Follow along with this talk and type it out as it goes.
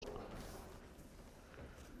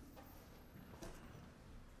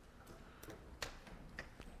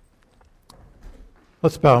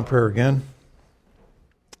Let's bow in prayer again.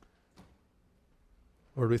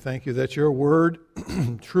 Lord, we thank you that your word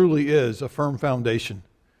truly is a firm foundation.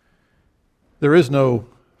 There is no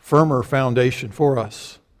firmer foundation for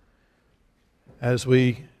us. As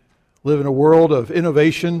we live in a world of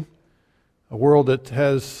innovation, a world that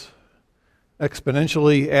has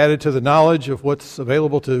exponentially added to the knowledge of what's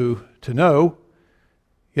available to know,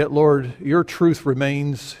 yet, Lord, your truth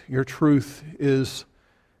remains. Your truth is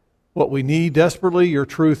what we need desperately. Your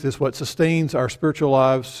truth is what sustains our spiritual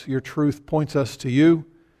lives. Your truth points us to you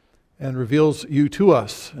and reveals you to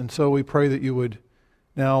us. And so we pray that you would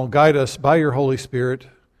now guide us by your Holy Spirit,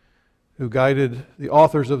 who guided the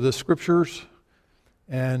authors of the Scriptures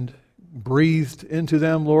and breathed into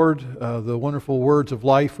them, Lord, the wonderful words of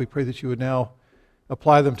life. We pray that you would now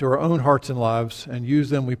apply them to our own hearts and lives and use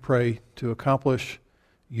them, we pray, to accomplish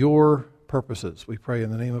your purposes. We pray in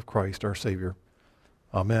the name of Christ, our Savior.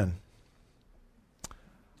 Amen.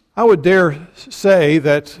 I would dare say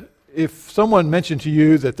that if someone mentioned to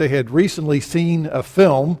you that they had recently seen a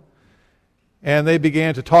film and they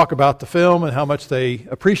began to talk about the film and how much they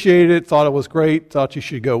appreciated it, thought it was great, thought you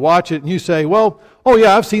should go watch it, and you say, well, oh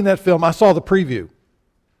yeah, I've seen that film, I saw the preview.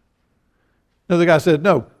 Another guy said,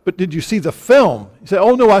 no, but did you see the film? You say,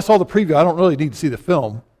 oh no, I saw the preview, I don't really need to see the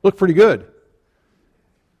film. Looked pretty good.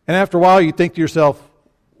 And after a while you think to yourself,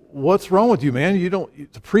 what's wrong with you, man?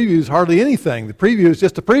 The preview is hardly anything. The preview is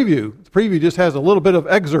just a preview. The preview just has a little bit of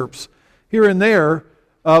excerpts here and there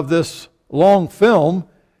of this long film,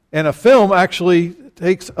 and a film actually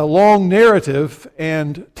takes a long narrative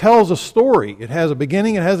and tells a story. It has a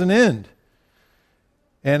beginning, it has an end,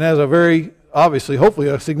 and has a very, obviously, hopefully,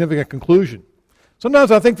 a significant conclusion.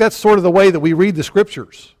 Sometimes I think that's sort of the way that we read the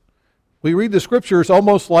Scriptures. We read the Scriptures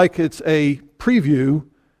almost like it's a preview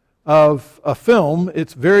of a film.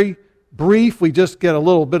 It's very brief. We just get a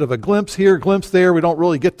little bit of a glimpse here, glimpse there. We don't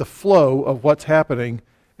really get the flow of what's happening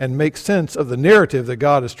and make sense of the narrative that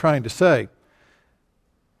God is trying to say.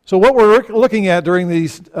 So what we're looking at during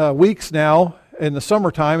these weeks now in the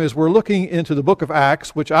summertime is we're looking into the book of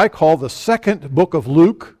Acts, which I call the second book of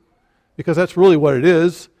Luke, because that's really what it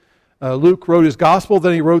is. Luke wrote his gospel,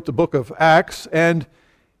 then he wrote the book of Acts, and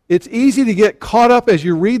it's easy to get caught up as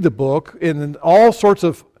you read the book in all sorts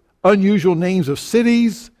of unusual names of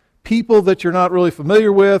cities, people that you're not really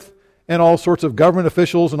familiar with, and all sorts of government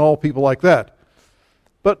officials and all people like that.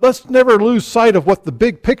 But let's never lose sight of what the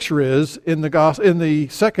big picture is in the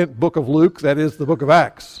second book of Luke, that is the book of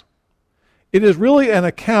Acts. It is really an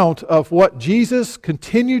account of what Jesus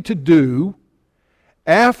continued to do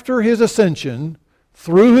after his ascension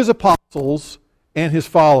through his apostles and his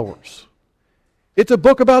followers. It's a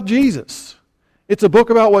book about Jesus. It's a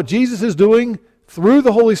book about what Jesus is doing through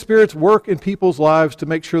the Holy Spirit's work in people's lives to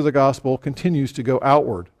make sure the gospel continues to go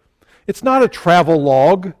outward. It's not a travel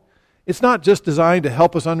log. It's not just designed to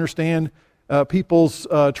help us understand people's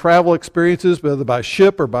travel experiences, whether by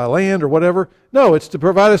ship or by land or whatever. No, it's to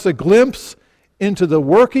provide us a glimpse into the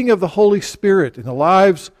working of the Holy Spirit in the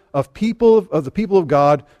lives of the people of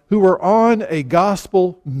God who are on a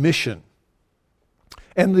gospel mission.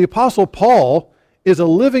 And the Apostle Paul is a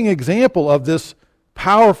living example of this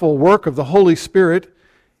powerful work of the Holy Spirit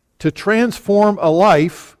to transform a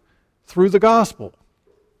life through the gospel.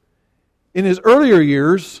 In his earlier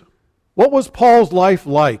years, what was Paul's life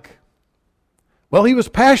like? Well, he was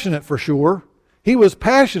passionate for sure. He was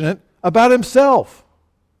passionate about himself.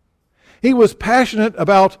 He was passionate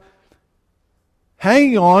about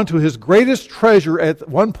hanging on to his greatest treasure at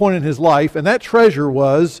one point in his life, and that treasure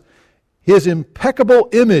was his impeccable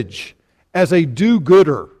image as a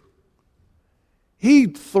do-gooder. He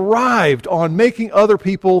thrived on making other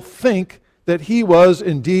people think that he was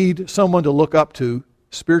indeed someone to look up to,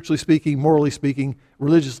 spiritually speaking, morally speaking,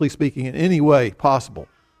 religiously speaking, in any way possible.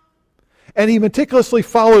 And he meticulously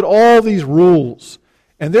followed all these rules,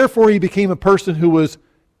 and therefore he became a person who was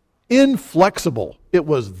inflexible. It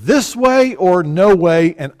was this way or no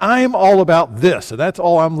way, and I'm all about this, and that's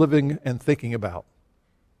all I'm living and thinking about.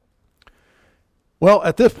 Well,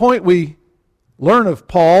 at this point we learn of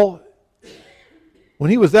Paul. When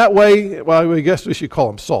he was that way, well, I guess we should call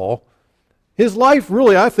him Saul, his life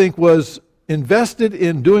really, I think, was invested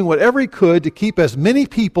in doing whatever he could to keep as many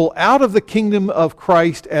people out of the kingdom of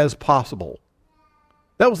Christ as possible.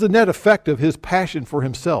 That was the net effect of his passion for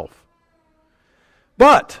himself.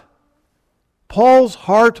 But Paul's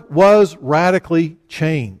heart was radically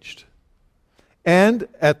changed. And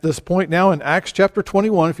at this point now in Acts chapter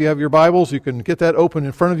 21, if you have your Bibles, you can get that open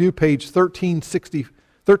in front of you, page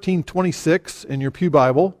 1326 in your Pew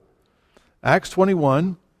Bible. Acts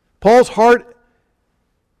 21. Paul's heart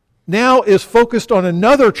now is focused on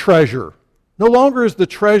another treasure, No longer is the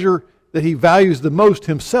treasure that he values the most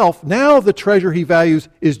himself. Now the treasure he values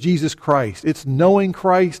is Jesus Christ. It's knowing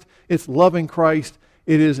Christ. It's loving Christ.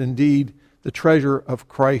 It is indeed the treasure of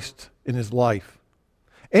Christ in his life.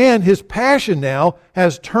 And his passion now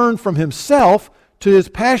has turned from himself to his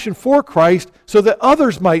passion for Christ so that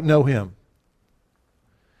others might know him.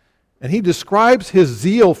 And he describes his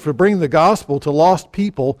zeal for bringing the gospel to lost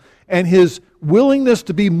people and his willingness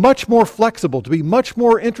to be much more flexible, to be much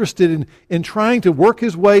more interested in trying to work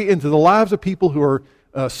his way into the lives of people who are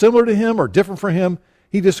similar to him or different from him.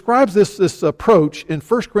 He describes this approach in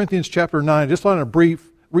 1 Corinthians chapter 9. I just want to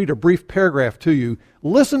read a brief paragraph to you.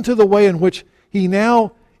 Listen to the way in which he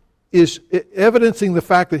now is evidencing the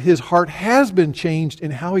fact that his heart has been changed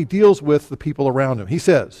in how he deals with the people around him. He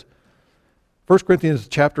says, 1 Corinthians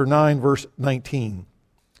chapter 9, verse 19.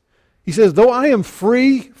 He says, though I am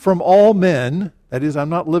free from all men, that is, I'm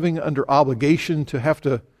not living under obligation to have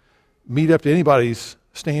to meet up to anybody's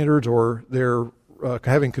standards or their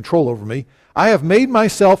having control over me, I have made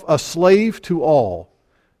myself a slave to all,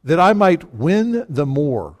 that I might win the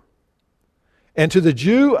more. And to the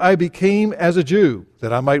Jew I became as a Jew,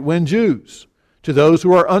 that I might win Jews. To those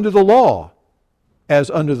who are under the law, as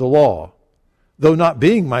under the law, though not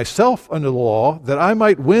being myself under the law, that I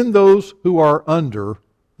might win those who are under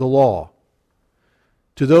the law.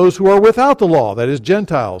 To those who are without the law, that is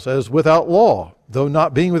Gentiles, as without law, though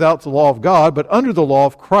not being without the law of God, but under the law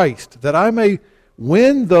of Christ, that I may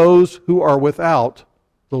win those who are without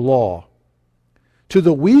the law. To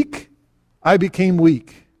the weak I became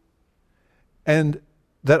weak, and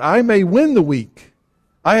that I may win the weak,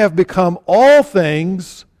 I have become all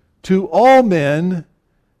things to all men,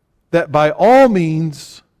 that by all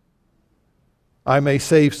means I may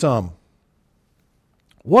save some.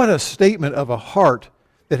 What a statement of a heart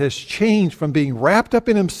that has changed from being wrapped up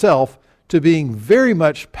in himself to being very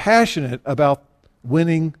much passionate about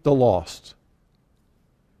winning the lost.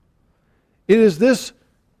 It is this,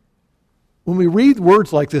 when we read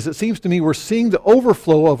words like this, it seems to me we're seeing the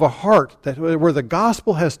overflow of a heart that where the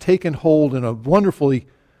gospel has taken hold in a wonderfully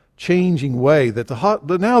changing way, that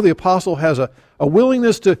now the apostle has a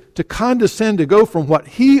willingness to condescend, to go from what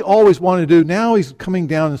he always wanted to do. Now he's coming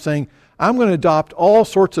down and saying, I'm going to adopt all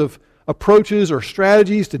sorts of approaches or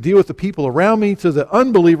strategies to deal with the people around me so that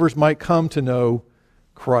unbelievers might come to know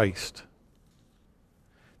Christ.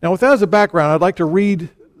 Now, with that as a background, I'd like to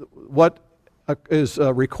read what is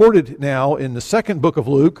recorded now in the second book of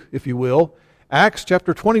Luke, if you will, Acts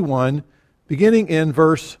chapter 21, beginning in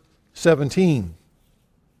verse 17.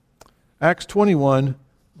 Acts 21,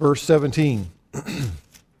 verse 17.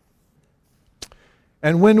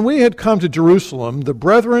 And when we had come to Jerusalem, the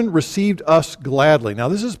brethren received us gladly. Now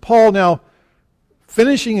this is Paul now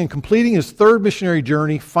finishing and completing his third missionary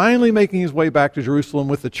journey, finally making his way back to Jerusalem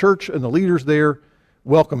with the church and the leaders there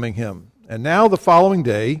welcoming him. And now the following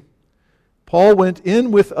day, Paul went in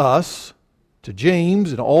with us to James,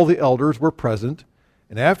 and all the elders were present.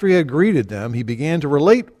 And after he had greeted them, he began to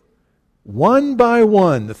relate one by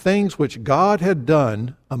one the things which God had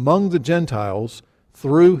done among the Gentiles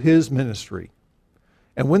through his ministry.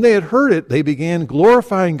 And when they had heard it, they began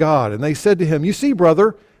glorifying God. And they said to him, you see,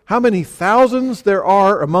 brother, how many thousands there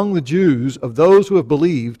are among the Jews of those who have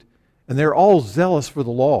believed, and they're all zealous for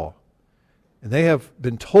the law. And they have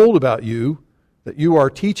been told about you that you are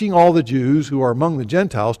teaching all the Jews who are among the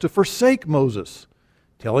Gentiles to forsake Moses,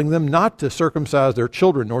 telling them not to circumcise their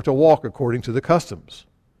children nor to walk according to the customs.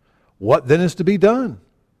 What then is to be done?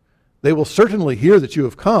 They will certainly hear that you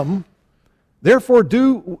have come. Therefore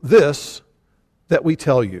do this that we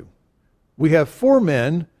tell you. We have 4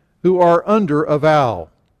 men who are under a vow,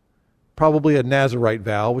 probably a Nazirite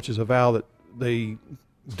vow, which is a vow that they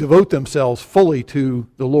devote themselves fully to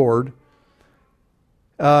the Lord.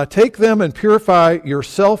 Take them and purify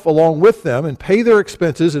yourself along with them, and pay their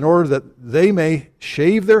expenses in order that they may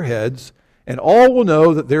shave their heads, and all will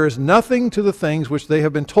know that there is nothing to the things which they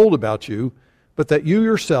have been told about you, but that you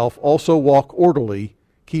yourself also walk orderly,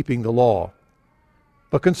 keeping the law.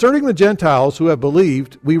 But concerning the Gentiles who have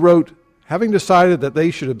believed, we wrote, having decided that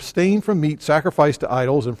they should abstain from meat sacrificed to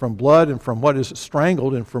idols, and from blood, and from what is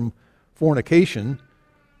strangled, and from fornication.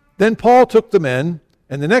 Then Paul took the men,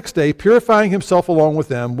 and the next day, purifying himself along with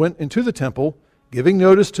them, went into the temple, giving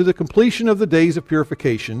notice to the completion of the days of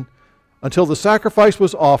purification, until the sacrifice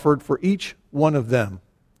was offered for each one of them.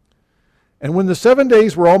 And when the 7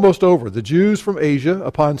 days were almost over, the Jews from Asia,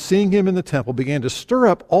 upon seeing him in the temple, began to stir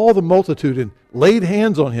up all the multitude and laid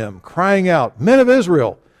hands on him, crying out, Men of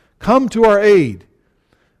Israel, come to our aid.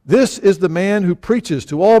 This is the man who preaches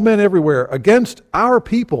to all men everywhere against our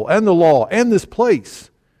people and the law and this place,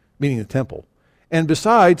 meaning the temple. And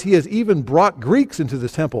besides, he has even brought Greeks into the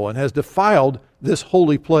temple and has defiled this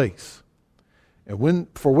holy place. And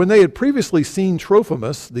when they had previously seen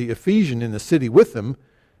Trophimus, the Ephesian, in the city with them,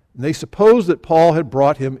 they supposed that Paul had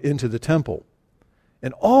brought him into the temple.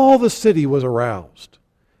 And all the city was aroused.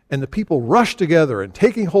 And the people rushed together, and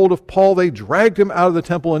taking hold of Paul, they dragged him out of the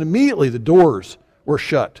temple, and immediately the doors were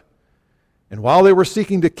shut. And while they were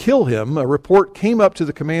seeking to kill him, a report came up to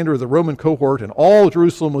the commander of the Roman cohort, and all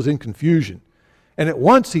Jerusalem was in confusion. And at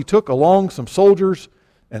once he took along some soldiers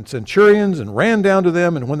and centurions and ran down to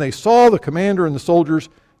them, and when they saw the commander and the soldiers,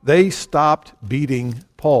 they stopped beating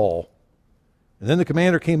Paul. And then the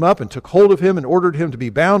commander came up and took hold of him and ordered him to be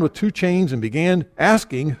bound with 2 chains and began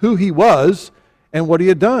asking who he was and what he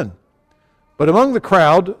had done. But among the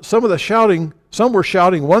crowd, some were shouting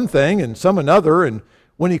one thing and some another, and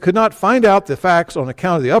when he could not find out the facts on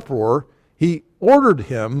account of the uproar, he ordered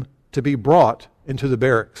him to be brought into the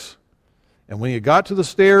barracks. And when he got to the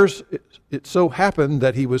stairs, it so happened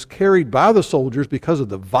that he was carried by the soldiers because of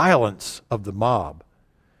the violence of the mob.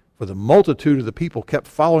 For the multitude of the people kept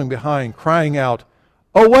following behind, crying out,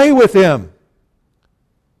 "Away with him!"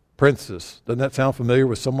 Princess, doesn't that sound familiar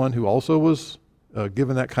with someone who also was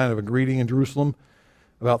given that kind of a greeting in Jerusalem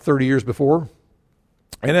about 30 years before?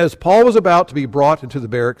 And as Paul was about to be brought into the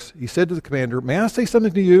barracks, he said to the commander, "May I say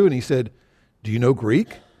something to you?" And he said, "Do you know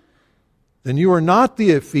Greek? Then you are not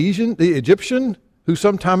the Egyptian who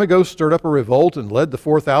some time ago stirred up a revolt and led the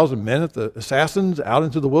 4,000 men of the assassins out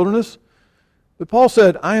into the wilderness?" But Paul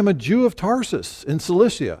said, "I am a Jew of Tarsus in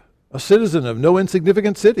Cilicia, a citizen of no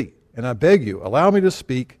insignificant city, and I beg you, allow me to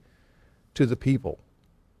speak to the people."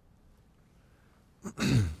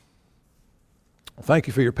 Thank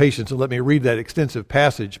you for your patience and let me read that extensive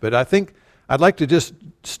passage. But I think I'd like to just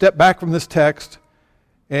step back from this text,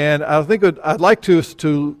 and I think I'd like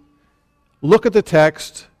to look at the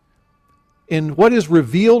text in what is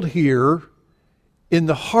revealed here in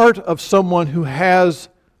the heart of someone who has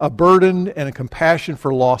a burden and a compassion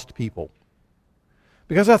for lost people.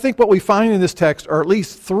 Because I think what we find in this text are at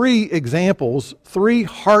least 3 examples, 3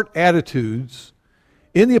 heart attitudes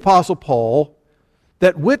in the Apostle Paul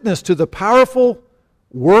that witness to the powerful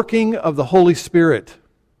working of the Holy Spirit.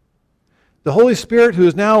 The Holy Spirit who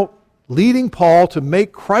is now leading Paul to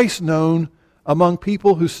make Christ known among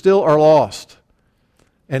people who still are lost.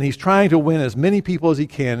 And he's trying to win as many people as he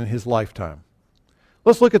can in his lifetime.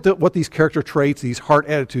 Let's look at what these character traits, these heart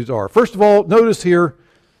attitudes are. First of all, notice here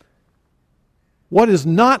what is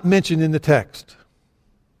not mentioned in the text.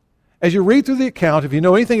 As you read through the account, if you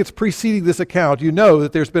know anything that's preceding this account, you know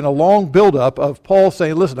that there's been a long buildup of Paul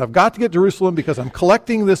saying, "Listen, I've got to get to Jerusalem because I'm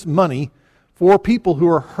collecting this money for people who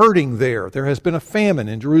are hurting there. There has been a famine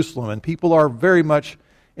in Jerusalem, and people are very much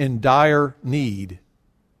in dire need."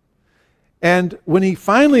 And when he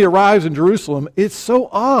finally arrives in Jerusalem, it's so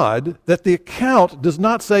odd that the account does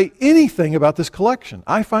not say anything about this collection.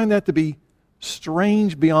 I find that to be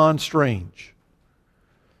strange beyond strange.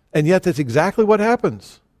 And yet that's exactly what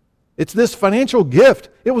happens. It's this financial gift.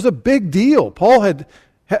 It was a big deal. Paul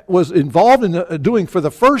was involved in doing, for the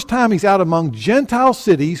first time, he's out among Gentile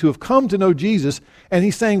cities who have come to know Jesus, and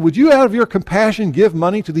he's saying, "Would you out of your compassion give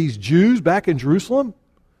money to these Jews back in Jerusalem?"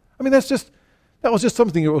 I mean, that was just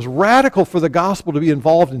something that was radical for the gospel to be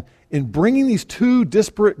involved in bringing these 2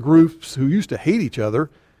 disparate groups who used to hate each other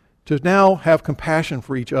to now have compassion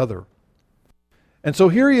for each other. And so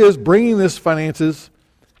here he is bringing this finances,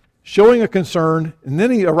 showing a concern, and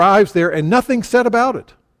then he arrives there and nothing's said about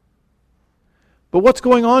it. But what's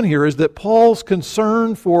going on here is that Paul's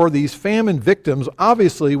concern for these famine victims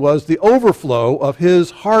obviously was the overflow of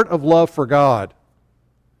his heart of love for God.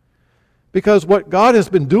 Because what God has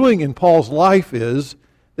been doing in Paul's life is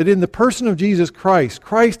that in the person of Jesus Christ,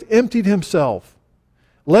 Christ emptied himself,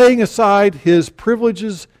 laying aside his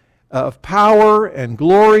privileges of power and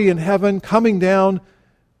glory in heaven, coming down,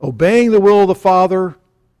 obeying the will of the Father,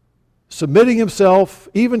 submitting himself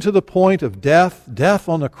even to the point of death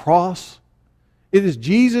on the cross. It is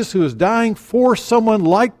Jesus who is dying for someone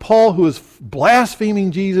like Paul, who is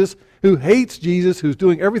blaspheming Jesus, who hates Jesus, who's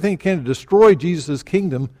doing everything he can to destroy Jesus'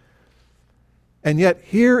 kingdom. And yet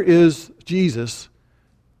here is Jesus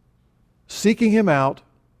seeking him out,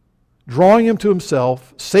 drawing him to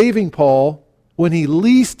himself, saving Paul when he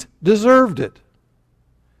least deserved it.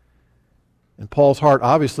 And Paul's heart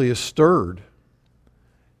obviously is stirred.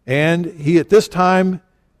 And he at this time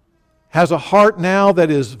has a heart now that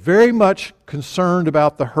is very much concerned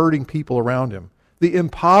about the hurting people around him, the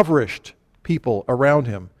impoverished people around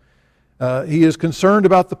him. He is concerned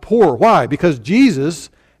about the poor. Why? Because Jesus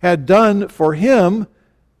had done for him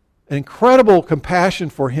incredible compassion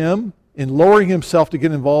for him in lowering himself to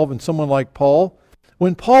get involved in someone like Paul.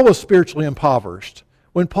 when Paul was spiritually impoverished,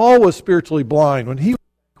 when Paul was spiritually blind, when he was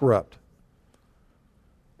corrupt.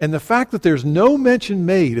 And the fact that there's no mention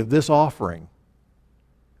made of this offering,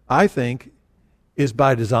 I think, is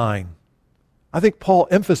by design. I think Paul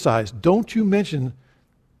emphasized, don't you mention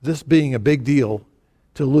this being a big deal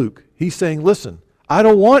to Luke. He's saying, listen, I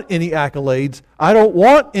don't want any accolades. I don't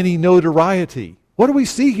want any notoriety. What do we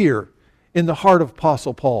see here in the heart of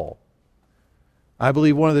Apostle Paul? I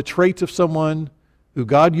believe one of the traits of someone who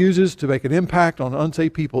God uses to make an impact on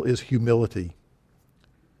unsaved people is humility.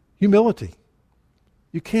 Humility.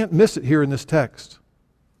 You can't miss it here in this text.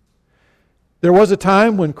 There was a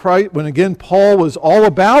time when again Paul was all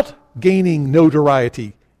about gaining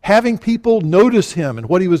notoriety, having people notice him and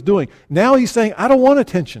what he was doing. Now he's saying, I don't want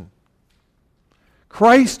attention.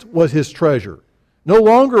 Christ was his treasure. No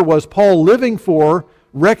longer was Paul living for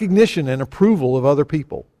recognition and approval of other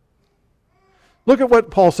people. Look at what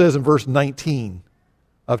Paul says in verse 19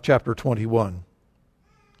 of chapter 21.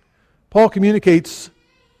 Paul communicates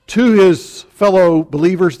to his fellow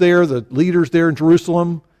believers there, the leaders there in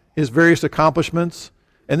Jerusalem, his various accomplishments.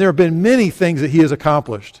 And there have been many things that he has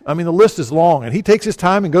accomplished. I mean, the list is long, and he takes his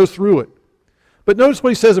time and goes through it. But notice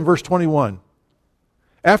what he says in verse 21.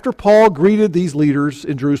 After Paul greeted these leaders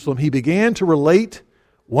in Jerusalem, he began to relate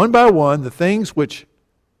one by one the things which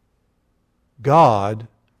God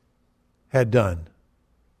had done.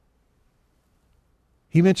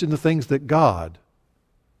 He mentioned the things that God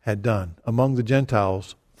had done among the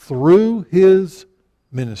Gentiles through his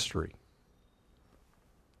ministry.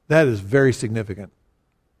 That is very significant.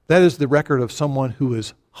 That is the record of someone who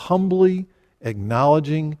is humbly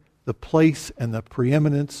acknowledging the place and the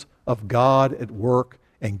preeminence of God at work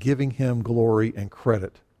and giving him glory and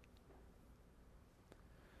credit.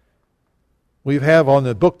 We have on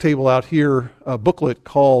the book table out here a booklet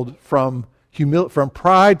called From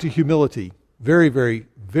Pride to Humility. Very, very,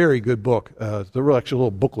 very good book. It's actually a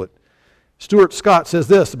little booklet. Stuart Scott says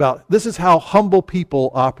this is how humble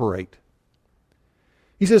people operate.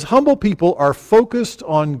 He says, humble people are focused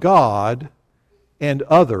on God and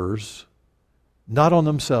others, not on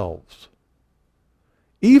themselves.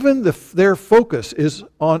 Even their focus is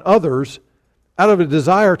on others out of a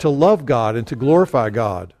desire to love God and to glorify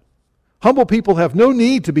God. Humble people have no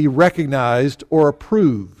need to be recognized or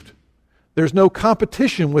approved. There's no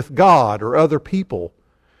competition with God or other people.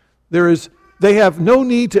 They have no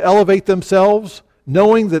need to elevate themselves,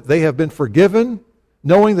 knowing that they have been forgiven,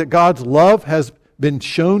 knowing that God's love has been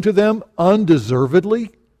shown to them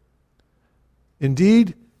undeservedly.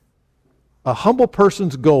 Indeed, a humble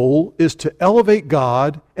person's goal is to elevate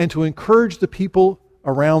God and to encourage the people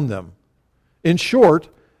around them. In short,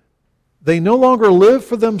 they no longer live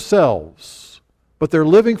for themselves, but they're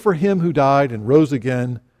living for Him who died and rose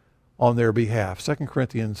again on their behalf. 2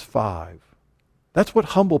 Corinthians 5. That's what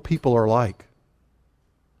humble people are like.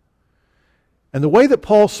 And the way that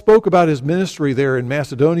Paul spoke about his ministry there in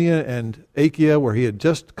Macedonia and Achaia, where he had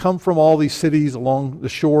just come from all these cities along the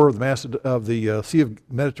shore of the Sea of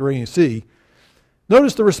Mediterranean Sea,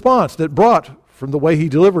 notice the response that brought from the way he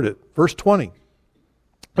delivered it. Verse 20.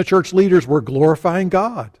 The church leaders were glorifying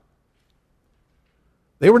God.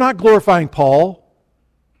 They were not glorifying Paul.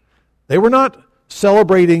 They were not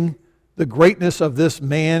celebrating the greatness of this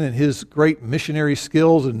man and his great missionary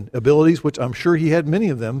skills and abilities, which I'm sure he had many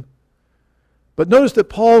of them. But notice that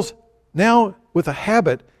Paul's now, with a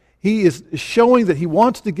habit, he is showing that he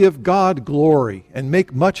wants to give God glory and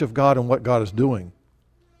make much of God and what God is doing.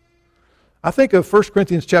 I think of 1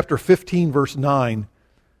 Corinthians chapter 15, verse 9,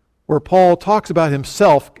 where Paul talks about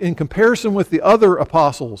himself in comparison with the other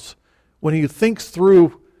apostles when he thinks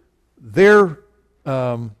through their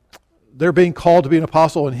being called to be an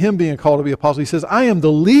apostle and him being called to be an apostle. He says, I am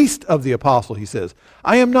the least of the apostle, he says.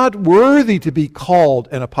 I am not worthy to be called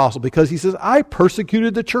an apostle because he says, I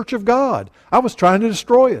persecuted the church of God. I was trying to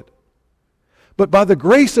destroy it. But by the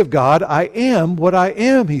grace of God, I am what I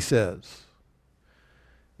am, he says.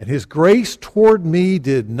 And his grace toward me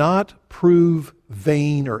did not prove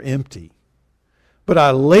vain or empty. But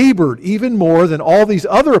I labored even more than all these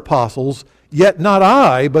other apostles, yet not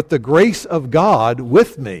I, but the grace of God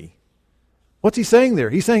with me. What's he saying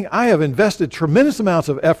there? He's saying, I have invested tremendous amounts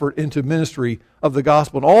of effort into ministry of the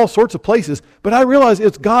gospel in all sorts of places, but I realize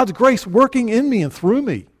it's God's grace working in me and through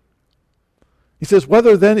me. He says,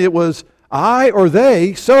 whether then it was I or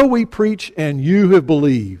they, so we preach and you have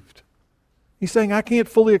believed. He's saying, I can't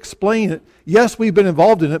fully explain it. Yes, we've been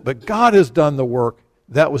involved in it, but God has done the work.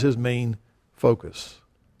 That was his main focus.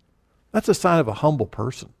 That's a sign of a humble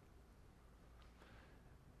person.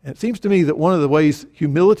 And it seems to me that one of the ways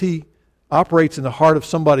humility operates in the heart of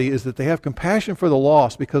somebody is that they have compassion for the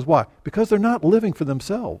lost. Because why? Because they're not living for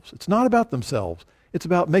themselves. It's not about themselves. It's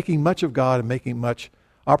about making much of God and making much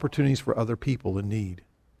opportunities for other people in need.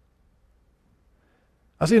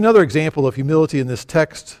 I see another example of humility in this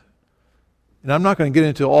text, and I'm not going to get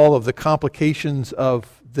into all of the complications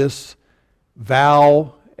of this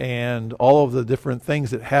vow and all of the different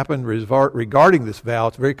things that happen regarding this vow.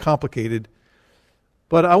 It's very complicated.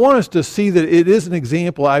 But I want us to see that it is an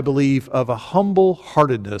example, I believe, of a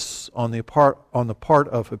humble-heartedness on the part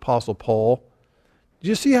of Apostle Paul. Did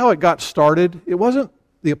you see how it got started? It wasn't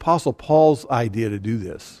the Apostle Paul's idea to do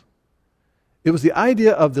this. It was the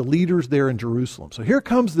idea of the leaders there in Jerusalem. So here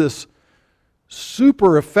comes this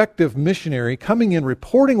super effective missionary coming in,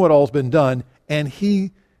 reporting what all's been done, and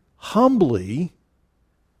he humbly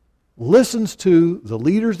listens to the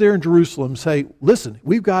leaders there in Jerusalem say, listen,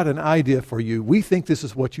 we've got an idea for you. We think this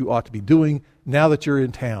is what you ought to be doing now that you're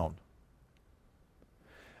in town.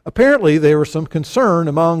 Apparently, there was some concern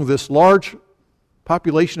among this large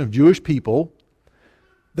population of Jewish people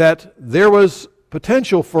that there was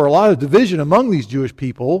potential for a lot of division among these Jewish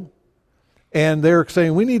people, and they're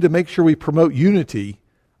saying we need to make sure we promote unity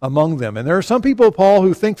among them. And there are some people, Paul,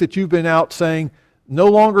 who think that you've been out saying, no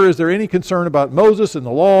longer is there any concern about Moses and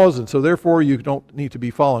the laws, and so therefore you don't need to be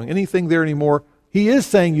following anything there anymore. He is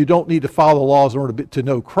saying you don't need to follow the laws in order to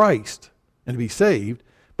know Christ and to be saved,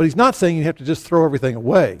 but he's not saying you have to just throw everything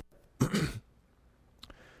away.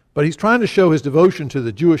 But he's trying to show his devotion to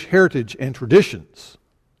the Jewish heritage and traditions.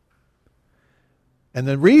 And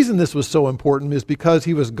the reason this was so important is because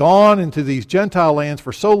he was gone into these Gentile lands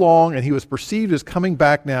for so long, and he was perceived as coming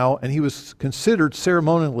back now, and he was considered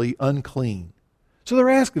ceremonially unclean. So they're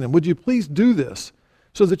asking him, would you please do this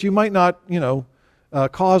so that you might not,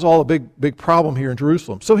 cause all a big problem here in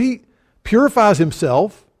Jerusalem? So he purifies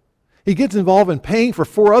himself. He gets involved in paying for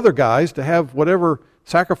 4 other guys to have whatever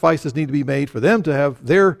sacrifices need to be made for them to have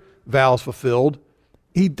their vows fulfilled.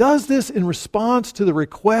 He does this in response to the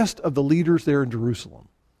request of the leaders there in Jerusalem.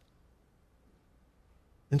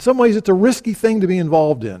 In some ways, it's a risky thing to be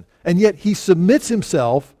involved in. And yet he submits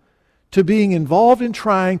himself to being involved in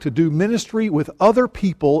trying to do ministry with other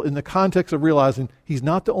people in the context of realizing he's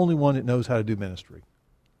not the only one that knows how to do ministry.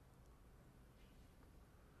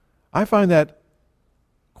 I find that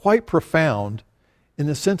quite profound in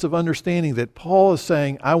the sense of understanding that Paul is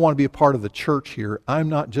saying, I want to be a part of the church here. I'm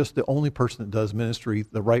not just the only person that does ministry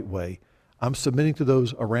the right way. I'm submitting to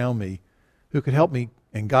those around me who can help me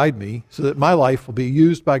and guide me so that my life will be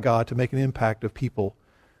used by God to make an impact of people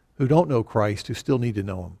who don't know Christ, who still need to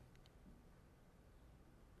know Him.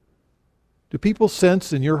 Do people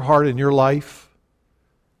sense in your heart and your life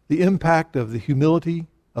the impact of the humility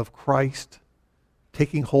of Christ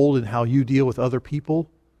taking hold in how you deal with other people?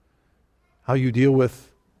 How you deal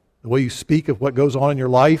with the way you speak of what goes on in your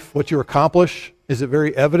life, what you accomplish? Is it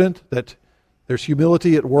very evident that there's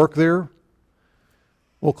humility at work there?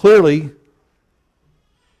 Well, clearly,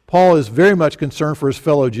 Paul is very much concerned for his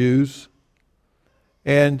fellow Jews,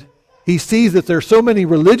 and he sees that there are so many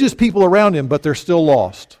religious people around him, but they're still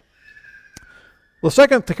lost. The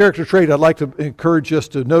second character trait I'd like to encourage us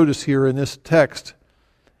to notice here in this text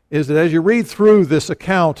is that as you read through this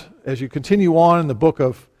account, as you continue on in the book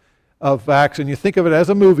of Acts, and you think of it as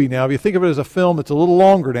a movie now, if you think of it as a film that's a little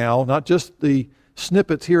longer now, not just the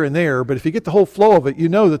snippets here and there, but if you get the whole flow of it, you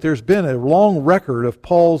know that there's been a long record of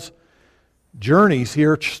Paul's journeys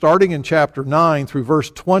here, starting in chapter 9 through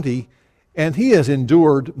verse 20, and he has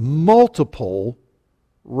endured multiple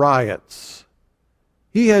riots.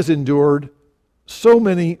 He has endured so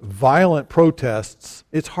many violent protests,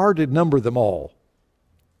 it's hard to number them all.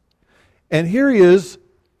 And here he is,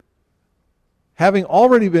 having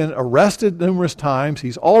already been arrested numerous times,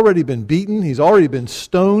 he's already been beaten, he's already been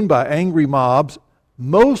stoned by angry mobs,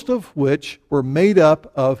 most of which were made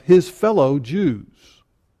up of his fellow Jews.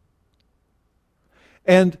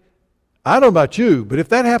 And I don't know about you, but if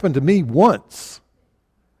that happened to me once,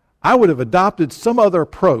 I would have adopted some other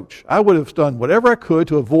approach. I would have done whatever I could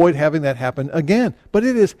to avoid having that happen again. But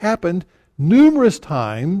it has happened numerous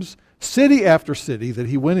times, city after city, that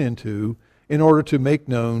he went into in order to make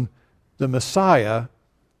known the Messiah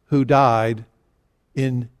who died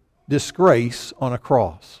in disgrace on a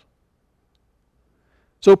cross.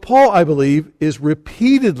 So Paul, I believe, is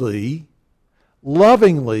repeatedly,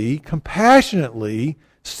 lovingly, compassionately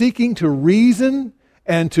seeking to reason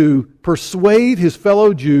and to persuade his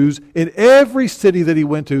fellow Jews in every city that he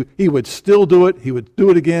went to. He would still do it. He would do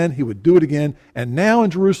it again. He would do it again. And now in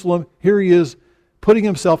Jerusalem, here he is putting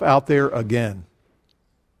himself out there again.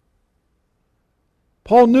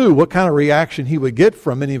 Paul knew what kind of reaction he would get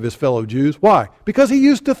from many of his fellow Jews. Why? Because he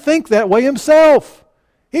used to think that way himself.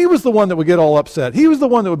 He was the one that would get all upset. He was the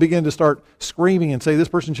one that would begin to start screaming and say, this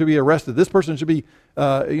person should be arrested. This person should be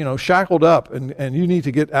shackled up, and you need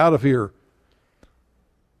to get out of here.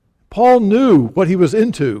 Paul knew what he was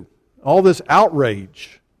into, all this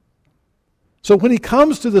outrage. So when he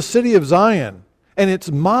comes to the city of Zion, and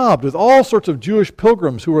it's mobbed with all sorts of Jewish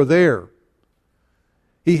pilgrims who are there,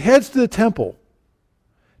 he heads to the temple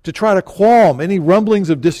to try to qualm any rumblings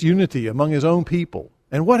of disunity among his own people.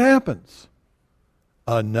 And what happens?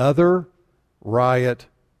 Another riot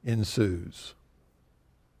ensues.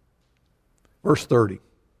 Verse 30.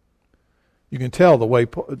 You can tell the way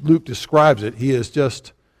Luke describes it, he is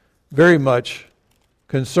just very much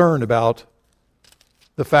concerned about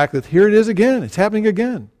the fact that here it is again. It's happening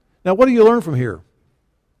again. Now, what do you learn from here?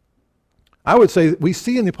 I would say that we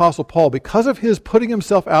see in the Apostle Paul, because of his putting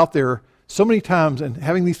himself out there so many times and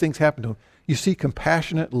having these things happen to him, you see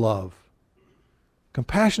compassionate love.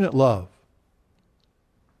 Compassionate love.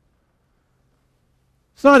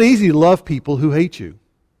 It's not easy to love people who hate you.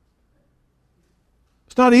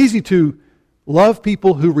 It's not easy to love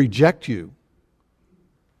people who reject you.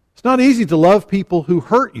 It's not easy to love people who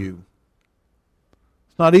hurt you.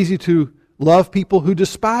 It's not easy to love people who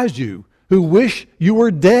despise you, who wish you were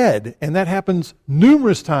dead. And that happens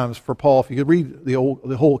numerous times for Paul, if you could read the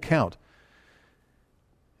whole account.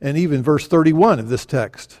 And even verse 31 of this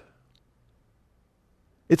text.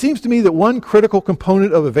 It seems to me that one critical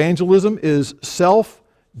component of evangelism is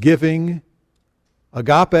self-giving,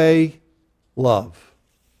 agape love.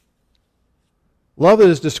 Love that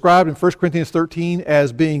is described in 1 Corinthians 13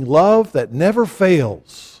 as being love that never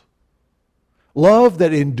fails. Love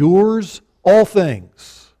that endures all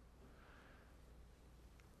things.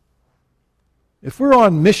 If we're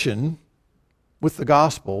on mission with the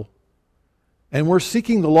gospel and we're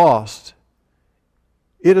seeking the lost,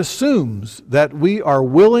 it assumes that we are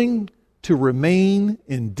willing to remain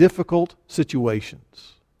in difficult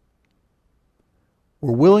situations.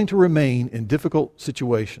 We're willing to remain in difficult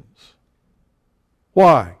situations.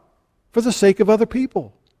 Why? For the sake of other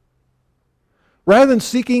people. Rather than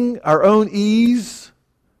seeking our own ease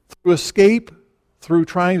through escape, through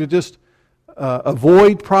trying to just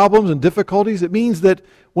avoid problems and difficulties, it means that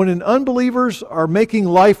when unbelievers are making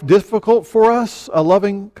life difficult for us, a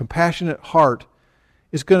loving, compassionate heart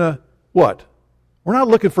is going to, what? We're not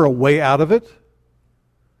looking for a way out of it.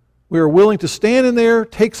 We are willing to stand in there,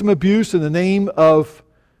 take some abuse in the name of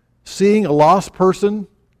seeing a lost person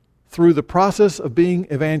through the process of being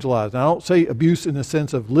evangelized. Now, I don't say abuse in the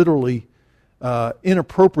sense of literally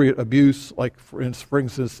inappropriate abuse, like for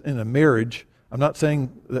instance in a marriage. I'm not saying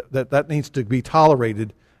that needs to be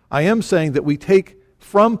tolerated. I am saying that we take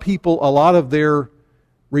from people a lot of their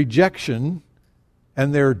rejection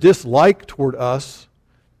and their dislike toward us,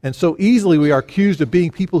 and so easily we are accused of being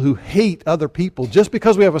people who hate other people just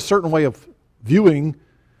because we have a certain way of viewing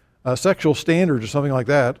sexual standards or something like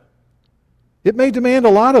that. It may demand a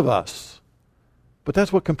lot of us, but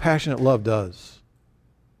that's what compassionate love does.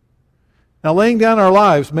 Now, laying down our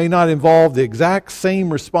lives may not involve the exact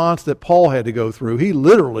same response that Paul had to go through. He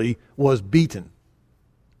literally was beaten.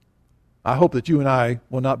 I hope that you and I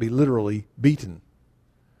will not be literally beaten.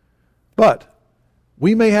 But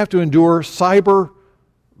we may have to endure cyber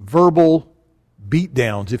verbal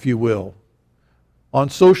beatdowns, if you will, on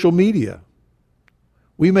social media.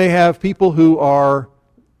 We may have people who are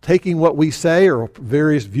taking what we say or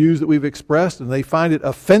various views that we've expressed and they find it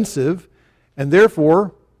offensive, and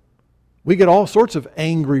therefore we get all sorts of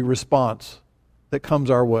angry response that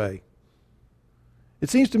comes our way.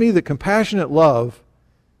 It seems to me that compassionate love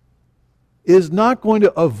is not going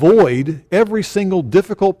to avoid every single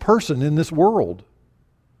difficult person in this world.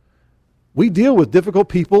 We deal with difficult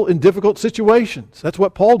people in difficult situations. That's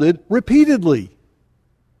what Paul did repeatedly.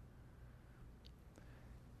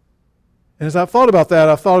 And as I've thought about that,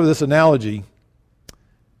 I've thought of this analogy.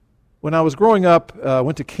 When I was growing up, I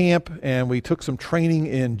went to camp and we took some training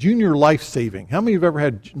in junior life saving. How many of you have ever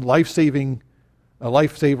had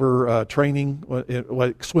lifesaver training,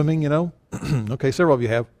 like swimming, you know? Okay, several of you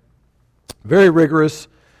have. Very rigorous,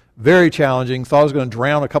 very challenging. Thought I was going to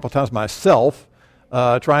drown a couple of times myself,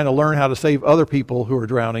 trying to learn how to save other people who are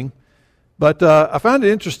drowning. But I found it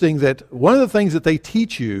interesting that one of the things that they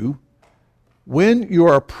teach you when you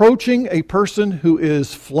are approaching a person who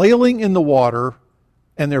is flailing in the water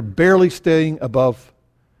and they're barely staying above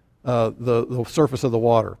the surface of the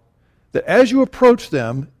water, that as you approach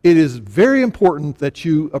them, it is very important that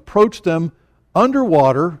you approach them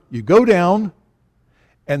underwater, you go down,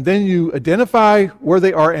 and then you identify where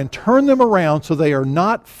they are and turn them around so they are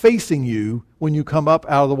not facing you when you come up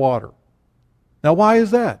out of the water. Now, why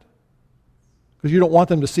is that? Because you don't want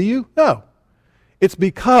them to see you? No. It's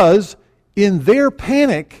because in their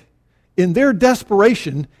panic, in their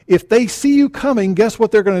desperation, if they see you coming, guess what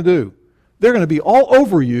they're going to do? They're going to be all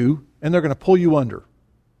over you, and they're going to pull you under.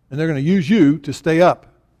 And they're going to use you to stay up.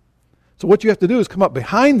 So what you have to do is come up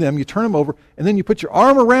behind them, you turn them over, and then you put your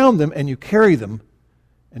arm around them and you carry them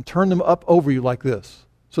and turn them up over you like this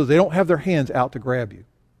so they don't have their hands out to grab you.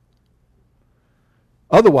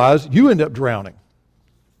 Otherwise, you end up drowning.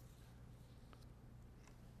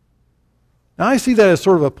 Now, I see that as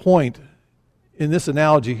sort of a point in this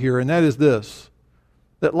analogy here, and that is this,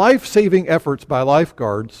 that life-saving efforts by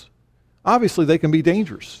lifeguards, obviously they can be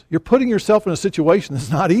dangerous. You're putting yourself in a situation that's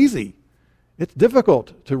not easy. It's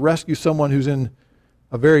difficult to rescue someone who's in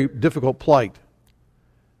a very difficult plight.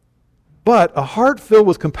 But a heart filled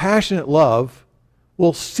with compassionate love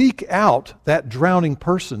will seek out that drowning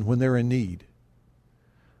person when they're in need.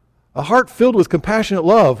 A heart filled with compassionate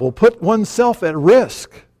love will put oneself at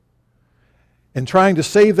risk in trying to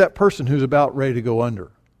save that person who's about ready to go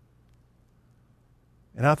under.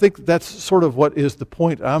 And I think that's sort of what is the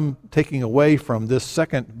point I'm taking away from this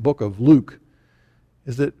second book of Luke,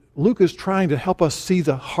 is that Luke is trying to help us see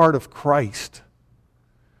the heart of Christ.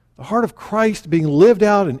 The heart of Christ being lived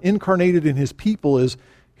out and incarnated in his people is,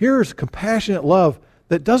 here's compassionate love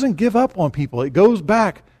that doesn't give up on people. It goes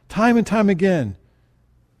back time and time again,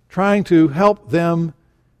 trying to help them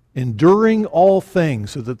enduring all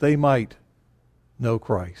things so that they might know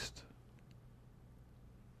Christ.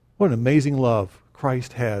 What an amazing love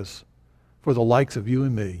Christ has for the likes of you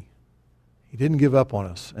and me. He didn't give up on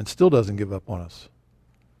us and still doesn't give up on us.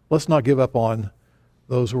 Let's not give up on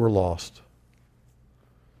those who are lost.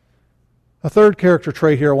 A third character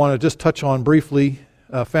trait here I want to just touch on briefly,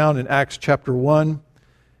 found in Acts chapter 1.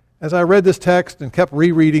 As I read this text and kept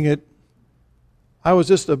rereading it, I was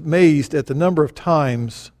just amazed at the number of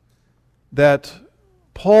times that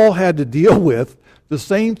Paul had to deal with the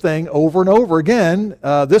same thing over and over again,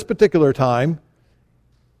 this particular time,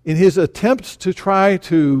 in his attempts to try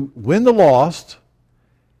to win the lost.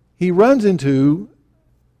 He runs into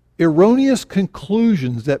erroneous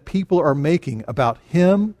conclusions that people are making about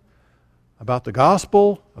him, about the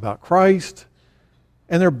gospel, about Christ,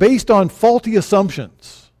 and they're based on faulty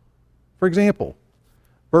assumptions. For example,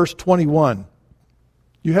 verse 21.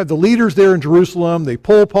 You have the leaders there in Jerusalem. They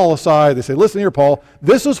pull Paul aside. They say, listen here, Paul,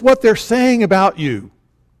 this is what they're saying about you,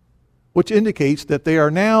 which indicates that they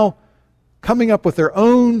are now coming up with their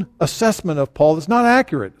own assessment of Paul that's not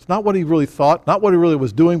accurate. It's not what he really thought, not what he really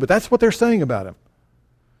was doing, but that's what they're saying about him.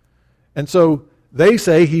 And so they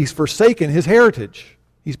say he's forsaken his heritage.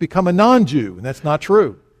 He's become a non-Jew, and that's not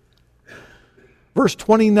true. Verse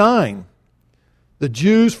 29, the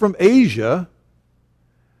Jews from Asia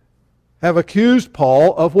have accused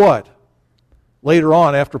Paul of what? Later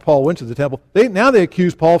on, after Paul went to the temple, they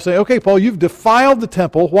accuse Paul of saying, okay, Paul, you've defiled the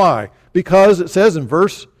temple. Why? Because it says in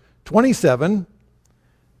verse 27,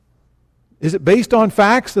 is it based on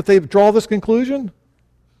facts that they draw this conclusion?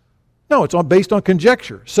 No, it's based on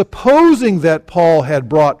conjecture. Supposing that Paul had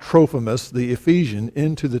brought Trophimus, the Ephesian,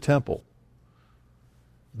 into the temple.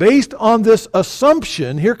 Based on this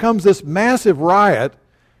assumption, here comes this massive riot,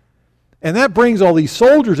 and that brings all these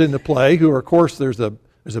soldiers into play, who are, of course, there's a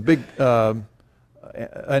big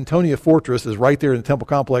Antonia fortress is right there in the temple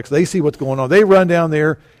complex. They see what's going on. They run down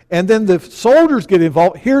there, and then the soldiers get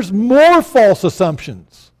involved. Here's more false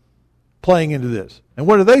assumptions playing into this. And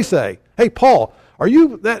what do they say? Hey, Paul, are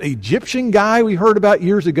you that Egyptian guy we heard about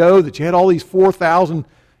years ago that you had all these 4,000,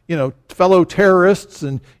 fellow terrorists,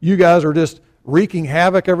 and you guys are just wreaking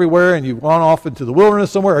havoc everywhere, and you've gone off into the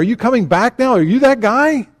wilderness somewhere? Are you coming back now? Are you that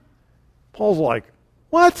guy? Paul's like,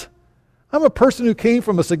 what? I'm a person who came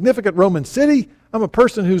from a significant Roman city. I'm a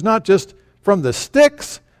person who's not just from the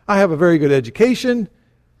sticks. I have a very good education.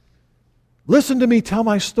 Listen to me tell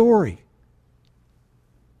my story.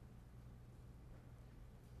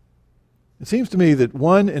 It seems to me that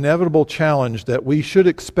one inevitable challenge that we should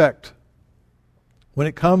expect when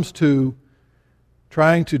it comes to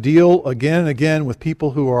trying to deal again and again with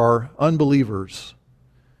people who are unbelievers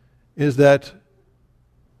is that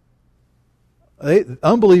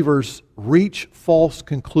unbelievers reach false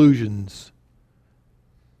conclusions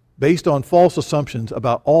based on false assumptions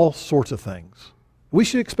about all sorts of things. We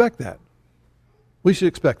should expect that. We should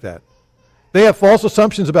expect that. They have false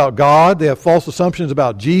assumptions about God. They have false assumptions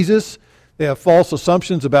about Jesus. They have false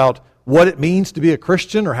assumptions about what it means to be a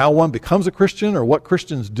Christian, or how one becomes a Christian, or what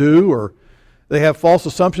Christians do. Or they have false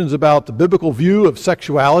assumptions about the biblical view of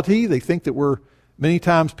sexuality. They think that we're Many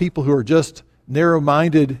times people who are just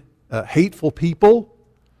narrow-minded, hateful people,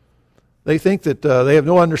 they think that they have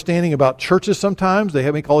no understanding about churches sometimes. They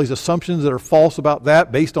make all these assumptions that are false about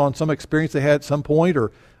that based on some experience they had at some point,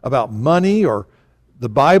 or about money, or the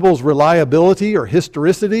Bible's reliability, or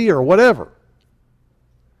historicity, or whatever.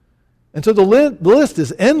 And so the list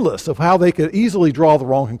is endless of how they could easily draw the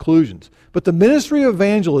wrong conclusions. But the ministry of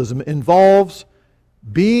evangelism involves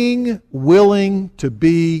being willing to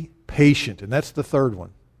be patient. And that's the third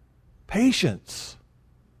one. Patience.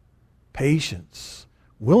 Patience.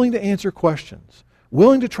 Willing to answer questions.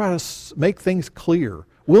 Willing to try to make things clear.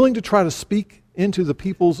 Willing to try to speak into the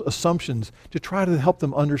people's assumptions to try to help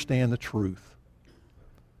them understand the truth.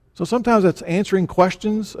 So sometimes that's answering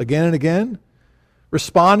questions again and again.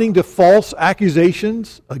 Responding to false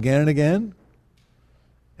accusations again and again,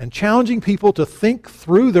 and challenging people to think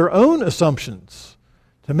through their own assumptions,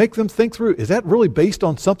 to make them think through, is that really based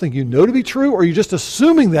on something you know to be true, or are you just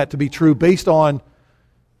assuming that to be true based on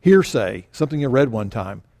hearsay, something you read one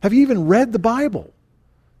time? Have you even read the Bible?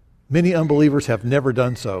 Many unbelievers have never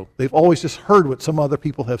done so. They've always just heard what some other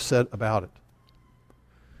people have said about it.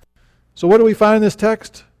 So what do we find in this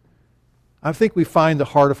text? I think we find the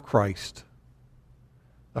heart of Christ.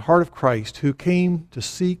 The heart of Christ, who came to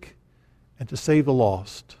seek and to save the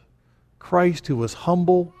lost. Christ, who was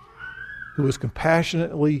humble, who was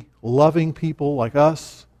compassionately loving people like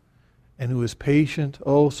us, and who is patient,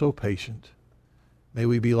 oh so patient. May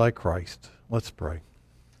we be like Christ. Let's pray.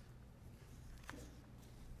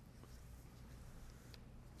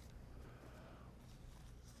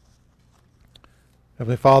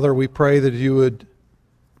 Heavenly Father, we pray that you would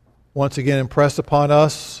once again impress upon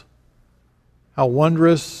us how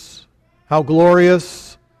wondrous, how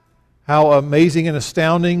glorious, how amazing and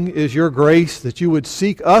astounding is your grace, that you would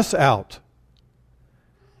seek us out,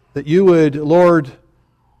 that you would, Lord,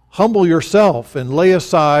 humble yourself and lay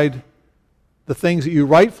aside the things that you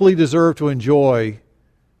rightfully deserve to enjoy,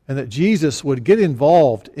 and that Jesus would get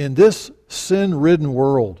involved in this sin-ridden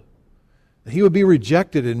world, that he would be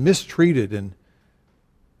rejected and mistreated and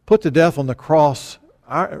put to death on the cross,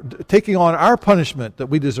 taking on our punishment that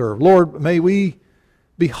we deserve. Lord, may we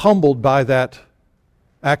be humbled by that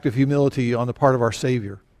act of humility on the part of our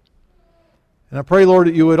Savior. And I pray, Lord,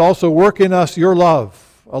 that you would also work in us your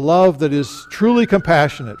love, a love that is truly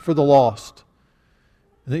compassionate for the lost,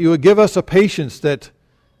 and that you would give us a patience that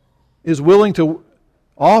is willing to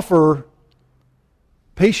offer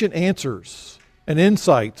patient answers and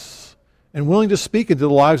insights, and willing to speak into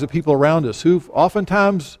the lives of people around us who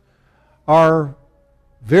oftentimes are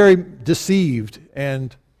very deceived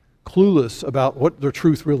and clueless about what the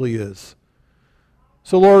truth really is.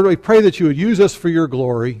 So Lord, we pray that you would use us for your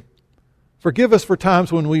glory. Forgive us for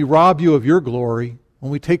times when we rob you of your glory,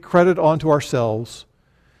 when we take credit onto ourselves,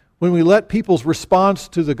 when we let people's response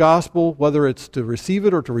to the gospel, whether it's to receive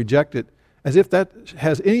it or to reject it, as if that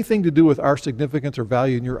has anything to do with our significance or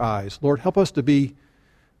value in your eyes. Lord, help us to be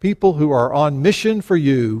people who are on mission for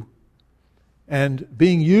you and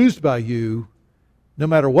being used by you, no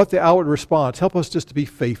matter what the outward response. Help us just to be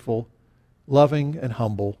faithful, loving and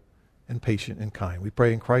humble, and patient and kind. We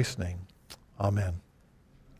pray in Christ's name. Amen.